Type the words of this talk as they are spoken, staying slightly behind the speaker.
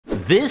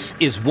This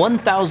is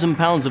 1,000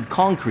 pounds of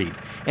concrete,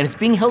 and it's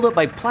being held up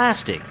by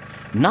plastic.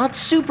 Not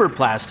super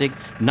plastic,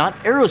 not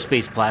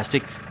aerospace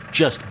plastic,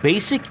 just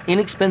basic,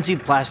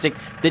 inexpensive plastic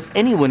that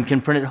anyone can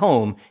print at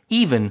home,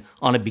 even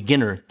on a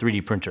beginner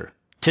 3D printer.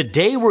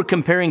 Today we're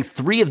comparing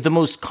three of the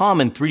most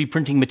common 3D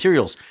printing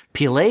materials,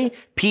 PLA,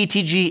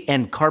 PETG,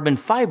 and carbon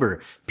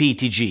fiber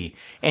PETG.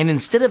 And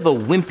instead of a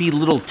wimpy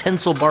little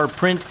tensile bar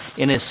print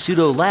in a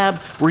pseudo lab,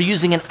 we're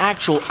using an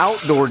actual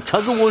outdoor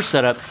tug-of-war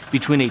setup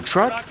between a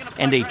truck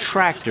and a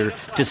tractor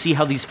to see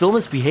how these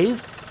filaments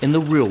behave in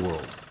the real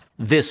world.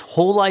 This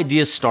whole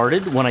idea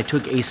started when I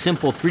took a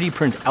simple 3D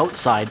print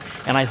outside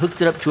and I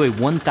hooked it up to a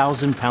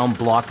 1,000 pound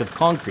block of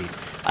concrete.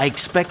 I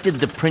expected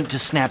the print to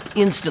snap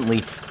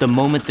instantly the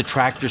moment the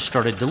tractor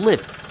started to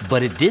lift,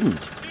 but it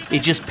didn't.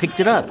 It just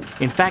picked it up.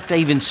 In fact, I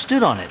even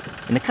stood on it,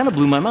 and it kind of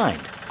blew my mind.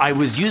 I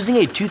was using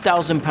a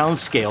 2,000 pound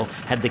scale,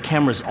 had the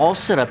cameras all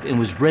set up, and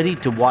was ready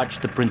to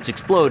watch the prints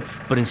explode,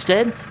 but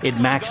instead, it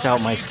maxed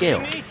out my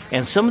scale.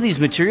 And some of these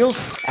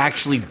materials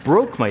actually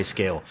broke my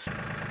scale.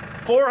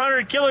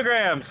 400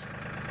 kilograms.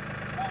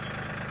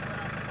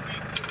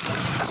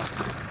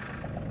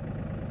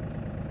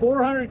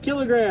 400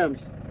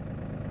 kilograms.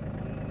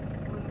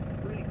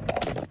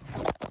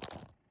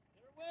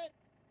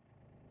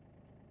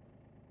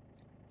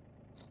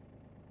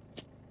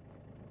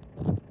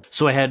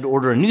 So I had to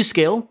order a new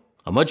scale,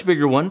 a much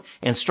bigger one,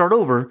 and start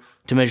over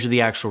to measure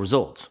the actual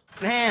results.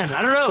 Man,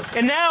 I don't know.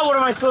 And now what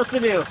am I supposed to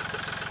do?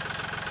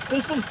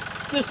 This is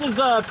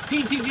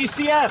PETG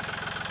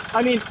CF.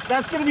 I mean,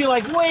 that's going to be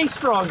like way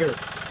stronger.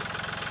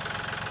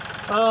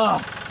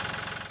 Ugh.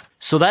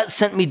 So that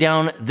sent me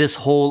down this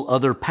whole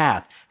other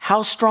path.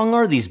 How strong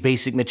are these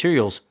basic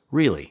materials,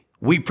 really?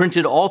 We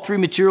printed all three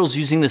materials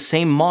using the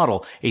same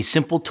model, a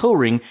simple toe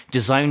ring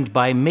designed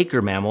by Maker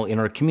Mammal in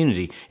our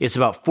community. It's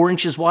about 4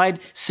 inches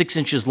wide, 6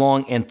 inches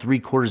long, and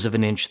 3/4 of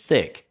an inch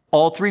thick.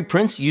 All three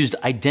prints used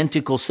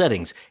identical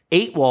settings,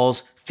 8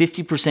 walls,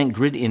 50%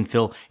 grid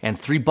infill, and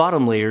 3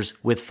 bottom layers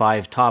with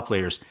 5 top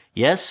layers.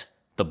 Yes,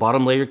 the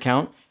bottom layer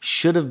count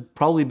should have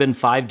probably been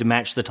 5 to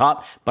match the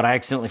top, but I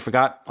accidentally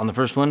forgot on the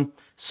first one,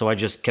 so I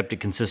just kept it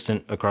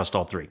consistent across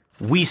all three.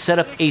 We set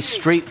up a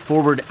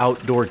straightforward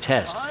outdoor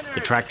test. The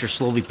tractor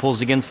slowly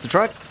pulls against the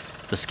truck,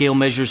 the scale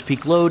measures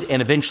peak load,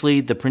 and eventually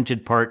the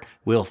printed part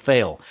will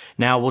fail.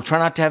 Now, we'll try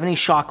not to have any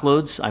shock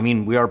loads. I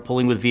mean, we are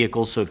pulling with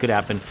vehicles, so it could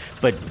happen,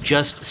 but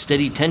just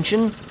steady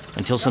tension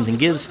until something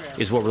gives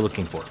is what we're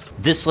looking for.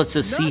 This lets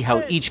us see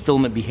how each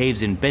filament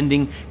behaves in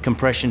bending,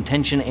 compression,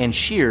 tension, and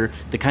shear,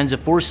 the kinds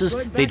of forces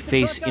they'd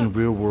face in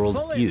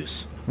real-world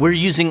use. We're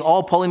using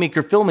all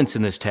Polymaker filaments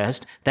in this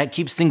test. That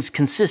keeps things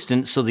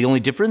consistent, so the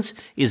only difference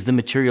is the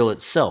material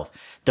itself.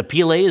 The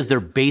PLA is their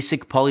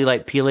basic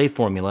PolyLite PLA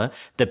formula,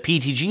 the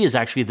PETG is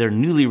actually their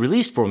newly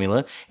released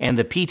formula, and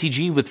the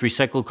PETG with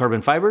recycled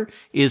carbon fiber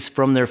is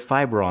from their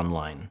Fiberon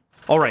line.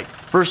 Alright,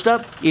 first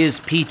up is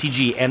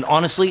PETG, and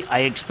honestly, I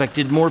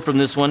expected more from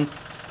this one.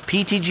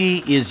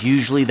 PETG is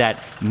usually that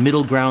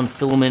middle ground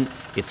filament.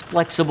 It's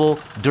flexible,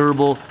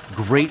 durable,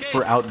 great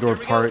for outdoor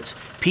parts.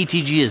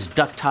 PETG is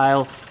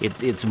ductile.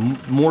 It's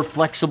more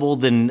flexible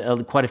than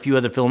quite a few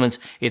other filaments.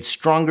 It's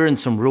stronger in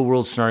some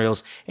real-world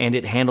scenarios, and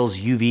it handles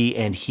UV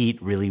and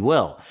heat really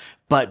well.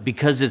 But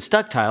because it's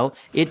ductile,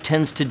 it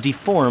tends to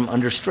deform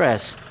under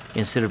stress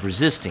instead of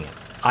resisting it.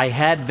 I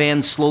had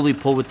Van slowly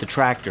pull with the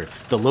tractor.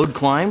 The load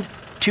climbed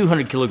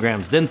 200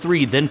 kilograms, then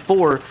 3, then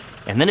 4,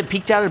 and then it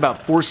peaked out at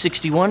about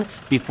 461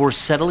 before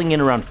settling in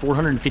around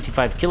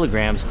 455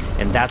 kilograms,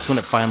 and that's when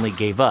it finally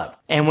gave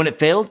up. And when it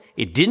failed,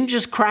 it didn't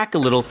just crack a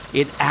little,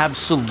 it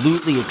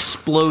absolutely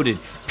exploded.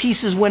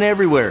 Pieces went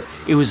everywhere.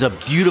 It was a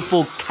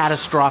beautiful,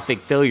 catastrophic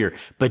failure,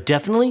 but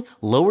definitely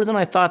lower than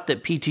I thought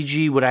that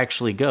PETG would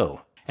actually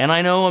go. And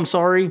I know, I'm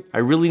sorry, I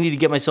really need to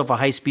get myself a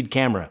high-speed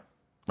camera,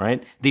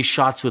 right? These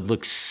shots would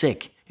look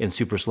sick in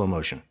super slow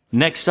motion.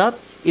 Next up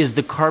is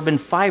the carbon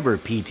fiber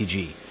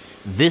PETG.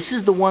 This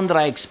is the one that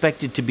I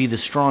expected to be the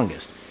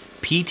strongest.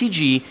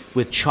 PETG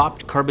with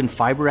chopped carbon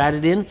fiber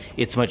added in,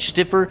 it's much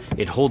stiffer,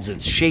 it holds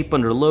its shape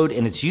under load,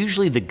 and it's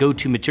usually the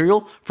go-to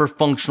material for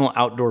functional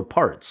outdoor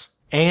parts.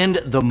 And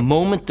the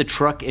moment the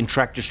truck and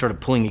tractor started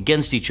pulling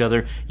against each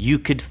other, you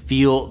could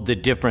feel the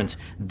difference.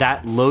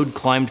 That load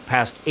climbed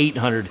past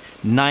 800,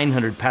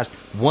 900, past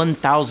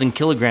 1,000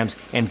 kilograms,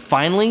 and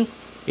finally,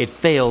 it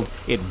failed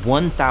at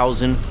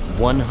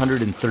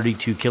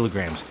 1,132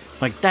 kilograms.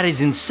 Like, that is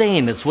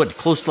insane. That's what,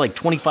 close to like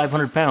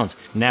 2,500 pounds.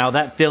 Now,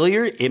 that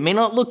failure, it may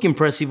not look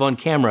impressive on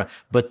camera,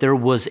 but there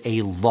was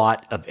a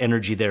lot of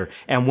energy there.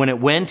 And when it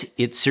went,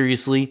 it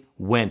seriously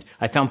went.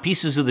 I found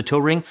pieces of the toe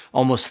ring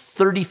almost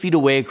 30 feet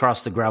away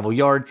across the gravel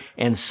yard,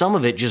 and some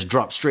of it just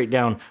dropped straight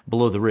down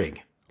below the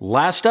rig.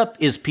 Last up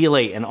is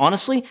PLA, and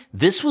honestly,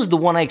 this was the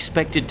one I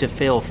expected to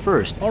fail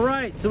first. All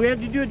right, so we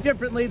had to do it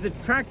differently. The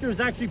tractor is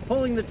actually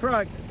pulling the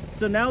truck,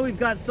 so now we've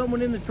got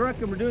someone in the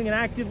truck, and we're doing an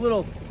active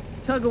little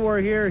tug-of-war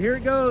here. Here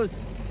it goes.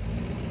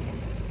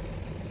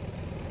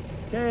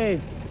 Okay,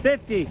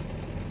 50,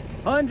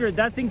 100,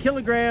 that's in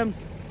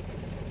kilograms.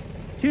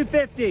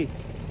 250,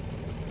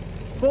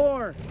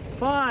 4,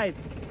 5,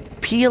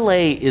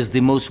 PLA is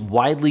the most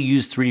widely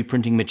used 3D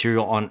printing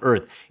material on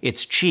Earth.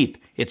 It's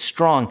cheap, it's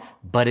strong,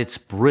 but it's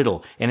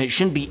brittle, and it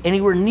shouldn't be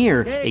anywhere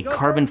near a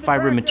carbon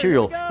fiber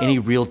material in a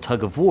real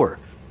tug-of-war.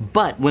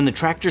 But when the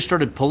tractor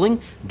started pulling,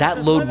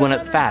 that load went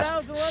up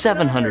fast,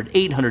 700,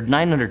 800,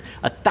 900,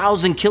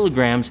 1,000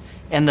 kilograms,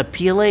 and the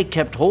PLA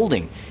kept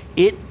holding.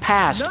 It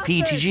passed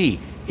PETG,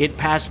 it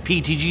passed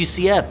PETG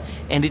CF,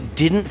 and it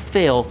didn't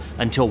fail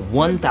until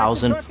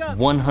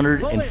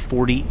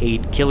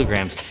 1,148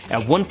 kilograms.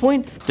 At one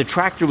point, the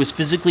tractor was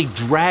physically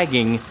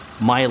dragging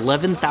my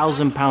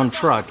 11,000-pound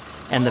truck,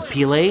 and the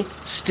PLA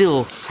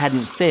still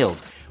hadn't failed.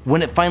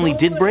 When it finally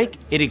did break,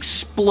 it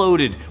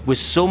exploded with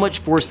so much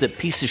force that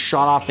pieces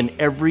shot off in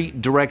every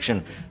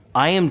direction.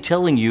 I am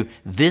telling you,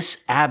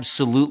 this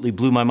absolutely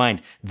blew my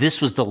mind. This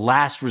was the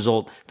last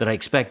result that I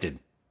expected,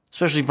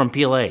 especially from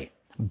PLA.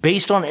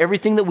 Based on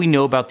everything that we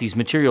know about these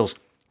materials,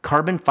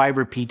 carbon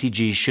fiber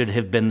PETG should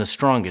have been the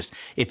strongest.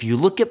 If you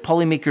look at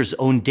Polymaker's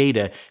own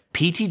data,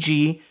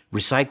 PETG,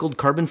 recycled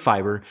carbon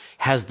fiber,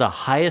 has the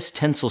highest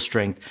tensile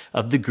strength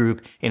of the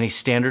group in a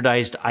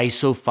standardized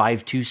ISO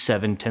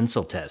 527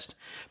 tensile test.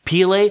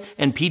 PLA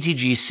and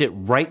PETG sit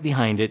right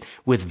behind it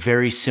with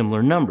very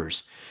similar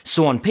numbers.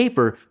 So on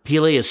paper,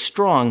 PLA is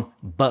strong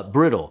but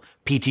brittle.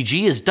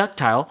 PETG is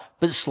ductile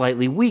but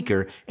slightly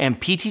weaker, and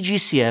PETG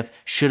CF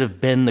should have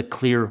been the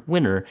clear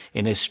winner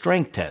in a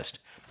strength test.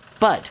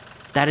 But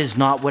that is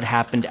not what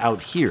happened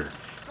out here.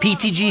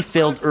 PETG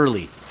failed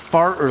early,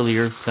 far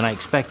earlier than I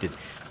expected.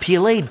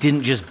 PLA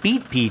didn't just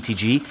beat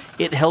PETG,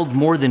 it held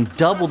more than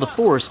double the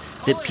force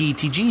that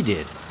PETG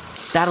did.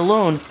 That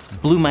alone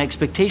blew my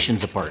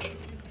expectations apart.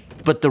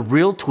 But the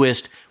real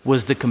twist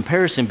was the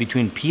comparison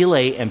between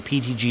PLA and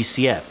PETG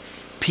CF.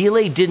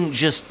 PLA didn't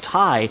just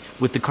tie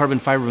with the carbon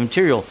fiber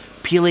material,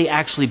 PLA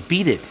actually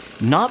beat it.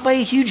 Not by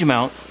a huge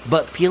amount,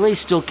 but PLA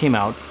still came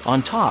out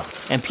on top.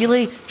 And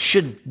PLA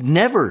should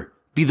never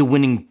be the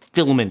winning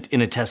filament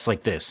in a test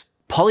like this.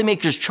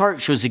 Polymaker's chart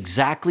shows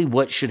exactly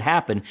what should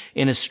happen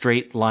in a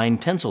straight line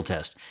tensile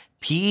test.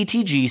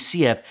 PETG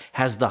CF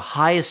has the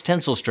highest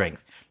tensile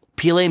strength.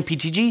 PLA and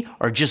PETG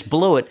are just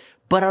below it,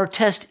 but our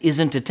test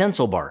isn't a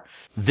tensile bar.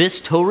 This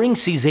toe ring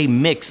sees a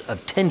mix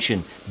of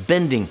tension,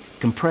 bending,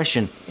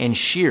 compression, and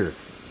shear,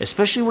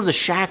 especially where the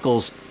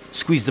shackles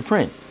squeeze the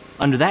print.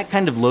 Under that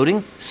kind of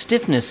loading,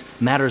 stiffness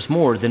matters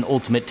more than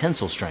ultimate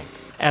tensile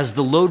strength. As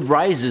the load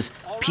rises,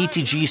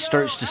 PETG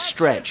starts to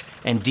stretch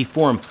and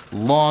deform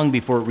long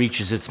before it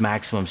reaches its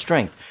maximum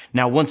strength.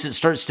 Now, once it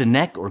starts to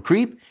neck or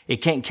creep, it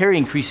can't carry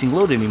increasing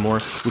load anymore,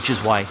 which is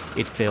why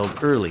it failed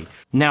early.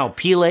 Now,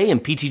 PLA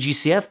and PETG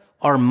CF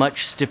are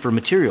much stiffer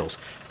materials.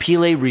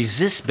 PLA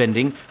resists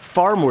bending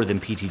far more than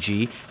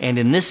PETG, and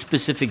in this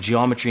specific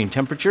geometry and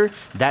temperature,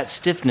 that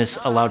stiffness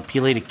allowed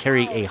PLA to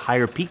carry a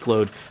higher peak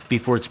load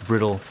before its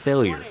brittle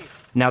failure.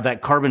 Now,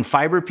 that carbon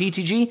fiber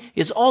PETG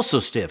is also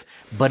stiff,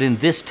 but in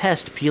this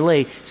test,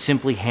 PLA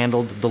simply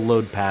handled the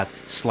load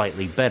path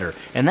slightly better.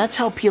 And that's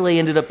how PLA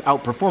ended up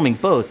outperforming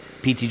both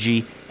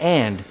PETG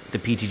and the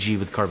PETG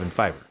with carbon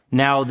fiber.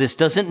 Now, this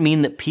doesn't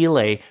mean that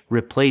PLA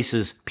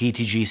replaces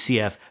PETG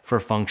CF for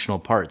functional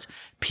parts.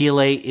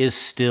 PLA is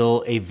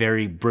still a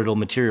very brittle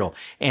material,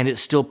 and it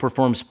still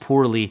performs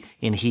poorly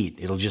in heat.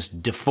 It'll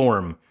just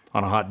deform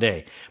on a hot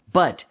day.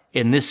 But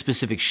in this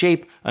specific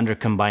shape, under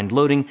combined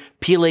loading,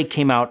 PLA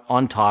came out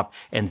on top,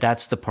 and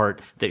that's the part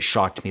that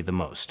shocked me the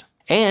most.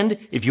 And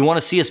if you want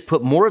to see us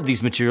put more of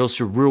these materials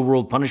through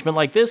real-world punishment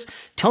like this,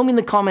 tell me in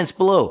the comments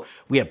below.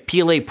 We have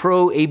PLA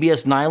Pro,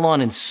 ABS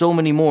Nylon, and so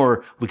many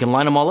more. We can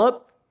line them all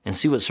up and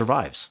see what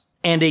survives.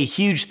 And a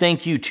huge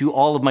thank you to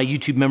all of my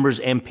YouTube members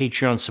and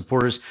Patreon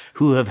supporters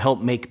who have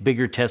helped make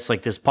bigger tests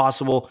like this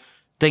possible.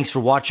 Thanks for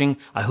watching.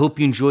 I hope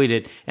you enjoyed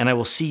it, and I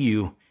will see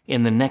you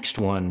in the next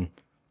one.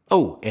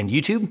 Oh, and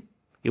YouTube,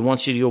 it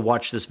wants you to go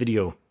watch this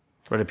video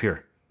right up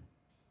here.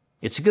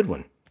 It's a good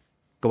one.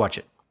 Go watch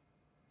it.